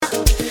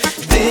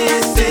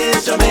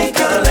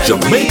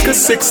Jamaica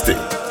 60,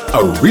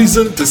 a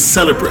reason to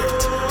celebrate,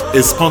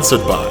 is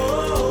sponsored by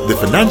the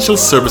Financial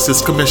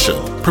Services Commission,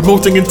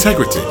 promoting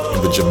integrity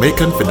in the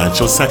Jamaican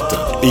financial sector,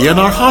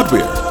 ENR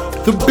Hardware,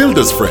 the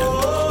Builder's Friend,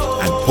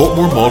 and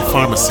Portmore Mall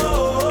Pharmacy,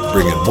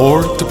 bringing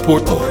more to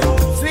Portmore.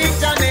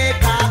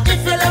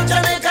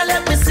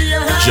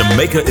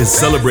 Jamaica is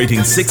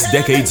celebrating 6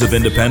 decades of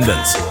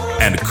independence,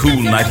 and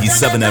Cool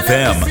 97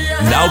 FM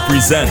now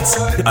presents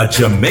a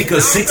Jamaica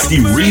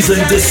 60 reason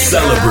to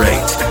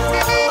celebrate.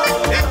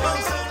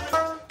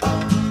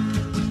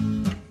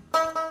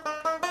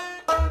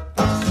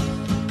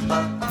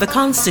 The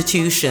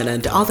Constitution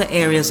and other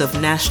areas of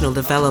national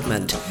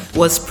development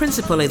was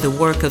principally the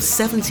work of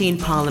 17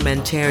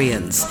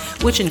 parliamentarians,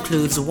 which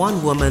includes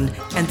 1 woman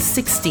and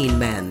 16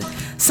 men,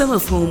 some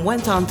of whom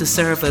went on to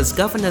serve as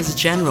governors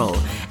general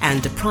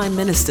and prime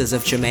ministers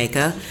of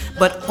Jamaica,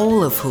 but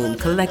all of whom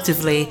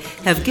collectively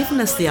have given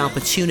us the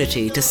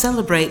opportunity to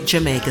celebrate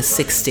Jamaica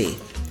 60.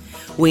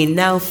 We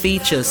now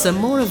feature some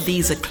more of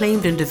these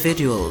acclaimed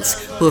individuals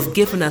who have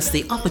given us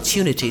the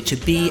opportunity to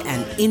be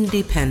an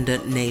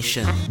independent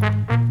nation.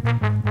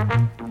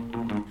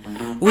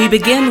 We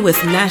begin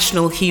with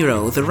national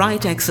hero, the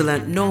Right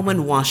Excellent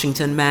Norman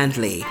Washington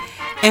Manley,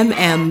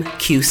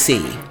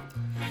 MMQC.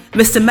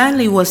 Mr.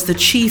 Manley was the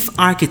chief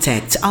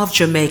architect of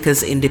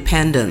Jamaica's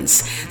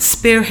independence,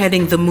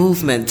 spearheading the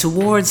movement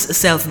towards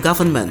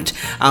self-government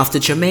after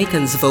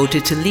Jamaicans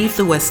voted to leave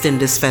the West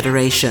Indies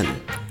Federation.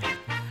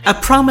 A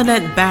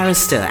prominent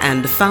barrister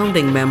and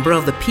founding member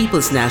of the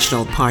People's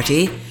National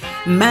Party,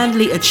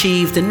 Manley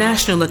achieved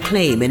national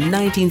acclaim in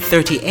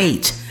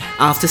 1938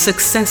 after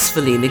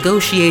successfully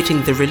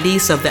negotiating the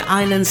release of the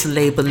island's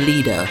labor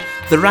leader,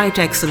 the Right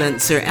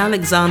Excellent Sir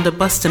Alexander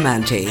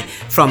Bustamante,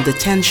 from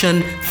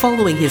detention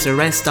following his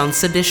arrest on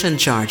sedition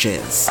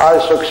charges. I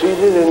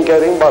succeeded in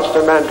getting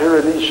Bustamante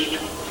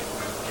released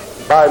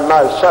by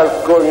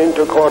myself going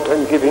into court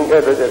and giving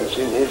evidence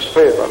in his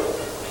favor.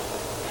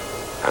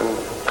 And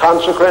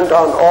consequent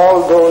on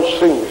all those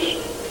things,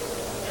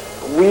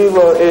 we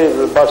were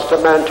able,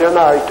 Bustamante and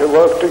I, to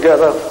work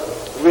together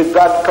with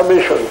that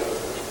commission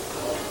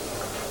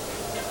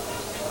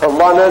from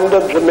one end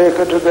of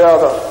Jamaica to the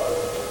other,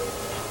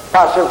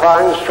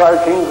 pacifying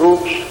striking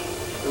groups,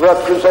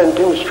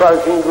 representing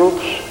striking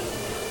groups,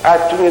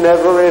 acting in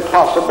every way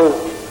possible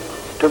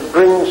to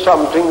bring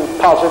something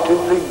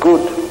positively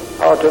good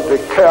out of the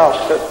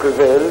chaos that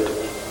prevailed.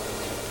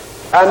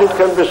 And it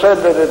can be said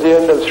that at the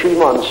end of 3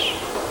 months,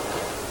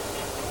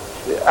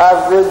 the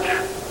average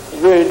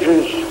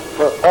wages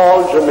for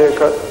all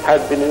Jamaica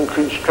had been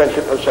increased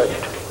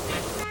 20%.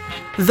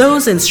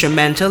 Those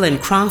instrumental in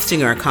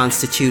crafting our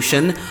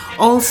Constitution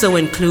also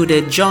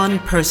included John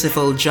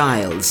Percival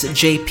Giles,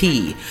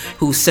 JP,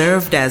 who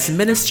served as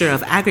Minister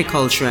of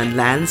Agriculture and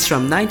Lands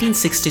from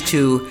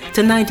 1962 to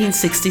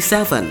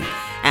 1967,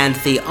 and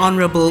the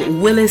Honorable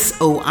Willis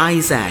O.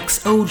 Isaacs,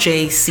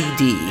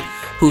 OJCD,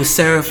 who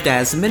served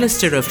as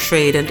Minister of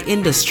Trade and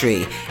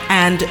Industry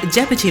and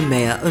Deputy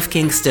Mayor of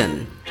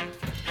Kingston.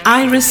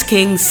 Iris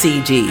King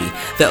CD,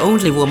 the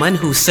only woman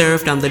who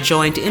served on the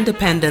Joint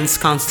Independence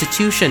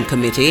Constitution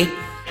Committee,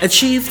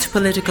 achieved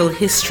political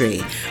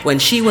history when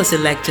she was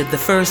elected the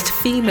first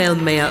female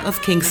mayor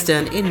of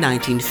Kingston in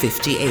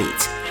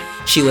 1958.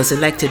 She was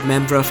elected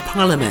Member of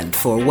Parliament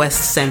for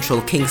West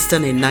Central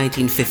Kingston in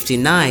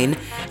 1959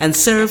 and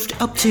served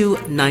up to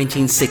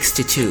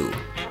 1962.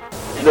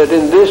 That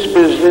in this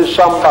business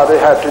somebody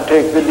had to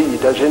take the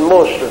lead, as in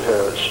most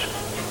affairs,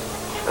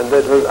 and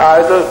that was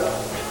either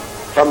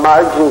from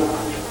my group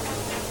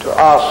to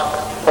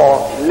ask for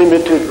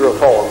limited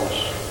reforms,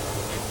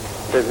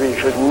 that we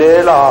should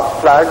nail our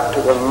flag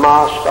to the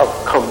mast of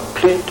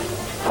complete,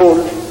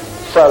 full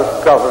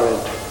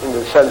self-government in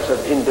the sense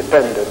of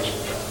independence,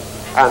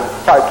 and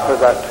fight for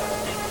that.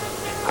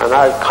 And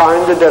I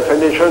coined the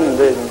definition.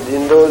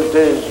 In those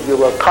days you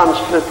were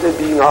constantly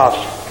being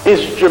asked,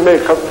 is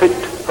Jamaica fit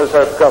for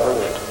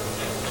self-government?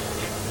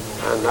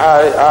 And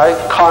I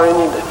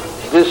coined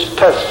this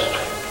test,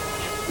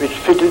 which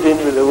fitted in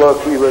with the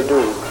work we were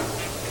doing,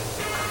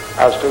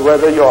 as to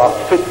whether you are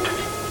fit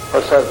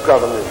for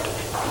self-government.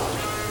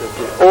 That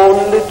the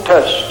only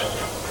test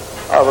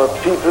of a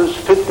people's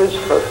fitness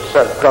for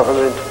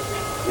self-government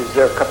is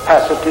their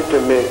capacity to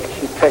make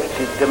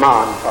effective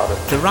demand for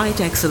it. The Right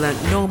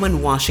Excellent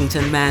Norman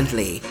Washington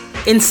Manley.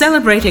 In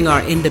celebrating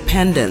our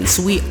independence,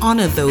 we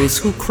honor those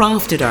who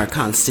crafted our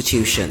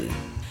Constitution.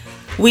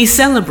 We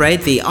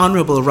celebrate the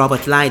Honorable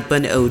Robert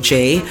Lightburn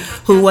OJ,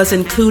 who was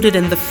included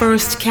in the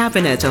first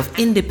cabinet of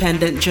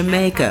independent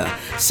Jamaica,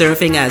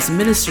 serving as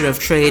Minister of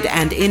Trade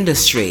and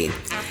Industry,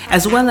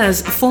 as well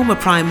as former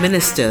Prime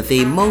Minister,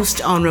 the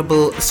Most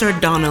Honorable Sir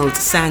Donald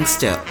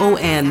Sangster,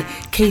 ON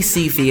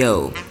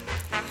KCVO.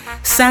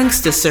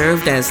 Sangster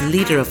served as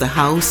Leader of the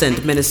House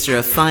and Minister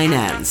of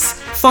Finance.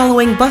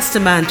 Following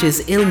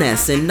Bustamante's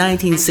illness in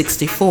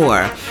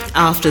 1964,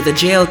 after the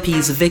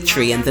JLP's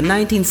victory in the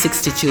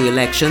 1962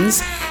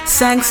 elections,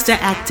 Sangster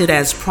acted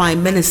as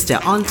Prime Minister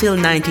until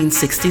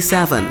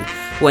 1967,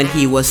 when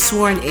he was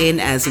sworn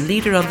in as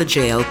leader of the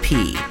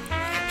JLP.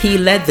 He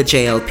led the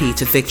JLP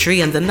to victory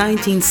in the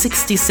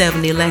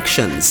 1967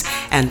 elections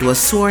and was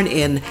sworn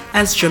in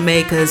as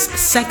Jamaica's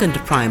second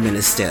Prime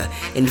Minister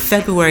in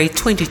February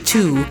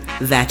 22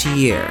 that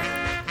year.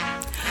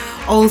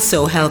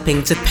 Also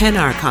helping to pen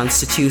our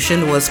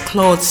Constitution was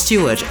Claude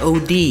Stewart,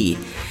 OD,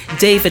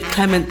 David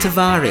Clement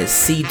Tavares,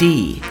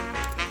 CD.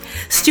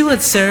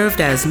 Stewart served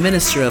as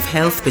Minister of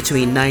Health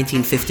between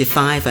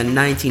 1955 and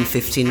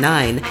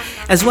 1959,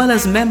 as well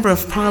as Member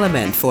of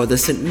Parliament for the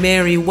St.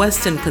 Mary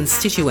Western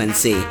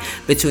constituency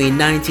between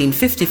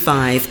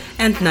 1955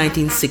 and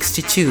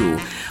 1962,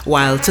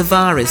 while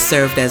Tavares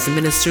served as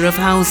Minister of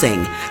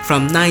Housing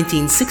from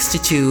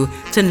 1962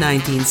 to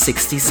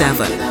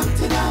 1967.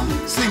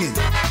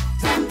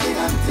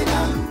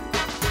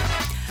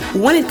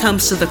 When it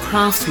comes to the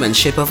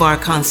craftsmanship of our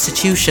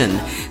Constitution,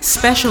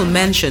 special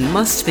mention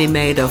must be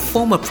made of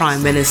former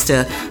Prime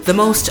Minister, the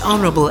Most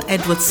Honorable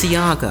Edward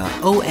Seaga,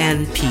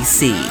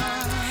 ONPC.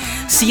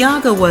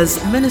 Seaga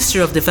was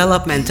Minister of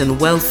Development and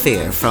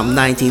Welfare from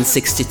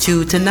 1962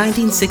 to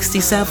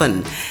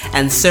 1967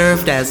 and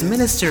served as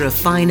Minister of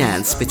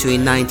Finance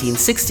between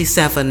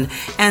 1967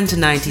 and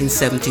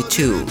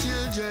 1972.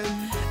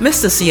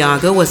 Mr.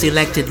 Seaga was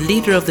elected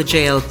leader of the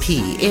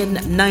JLP in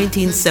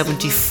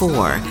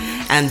 1974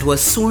 and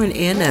was sworn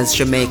in as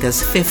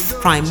Jamaica's fifth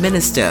Prime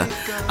Minister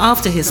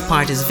after his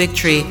party's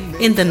victory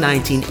in the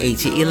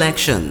 1980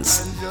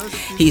 elections.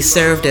 He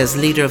served as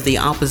leader of the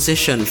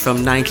opposition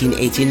from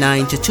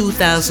 1989 to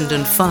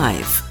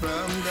 2005.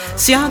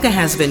 Seaga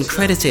has been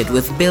credited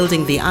with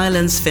building the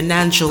island's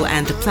financial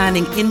and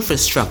planning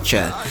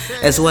infrastructure,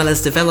 as well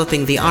as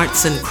developing the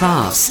arts and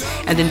crafts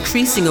and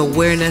increasing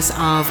awareness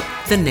of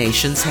the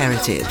nation's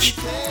heritage.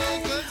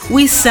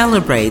 We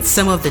celebrate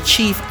some of the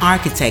chief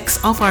architects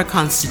of our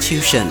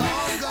Constitution,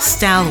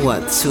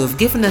 stalwarts who have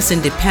given us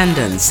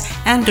independence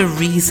and a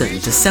reason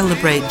to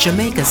celebrate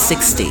Jamaica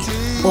 60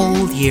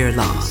 all year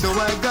long. So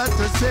I got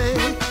to say,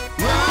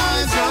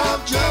 rise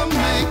up,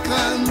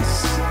 Jamaicans.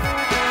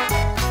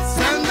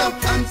 Stand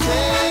up and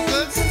take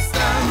a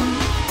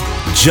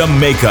stand.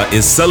 Jamaica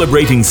is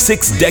celebrating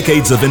 6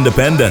 decades of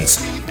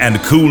independence, and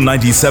Cool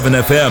 97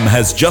 FM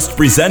has just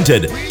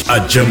presented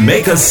a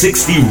Jamaica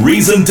 60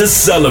 Reason to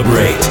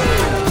Celebrate.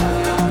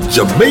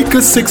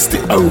 Jamaica 60,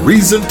 a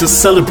reason to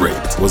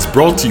celebrate, was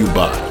brought to you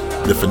by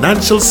the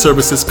Financial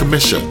Services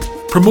Commission,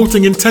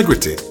 promoting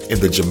integrity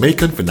in the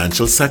Jamaican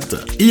financial sector,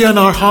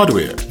 ENR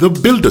Hardware, the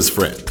builder's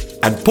friend,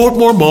 and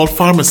Portmore Mall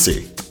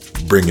Pharmacy,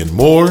 bringing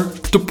more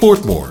to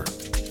Portmore.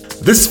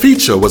 This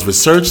feature was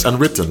researched and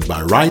written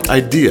by Right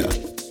Idea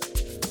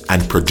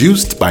and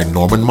produced by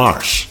Norman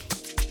Marsh.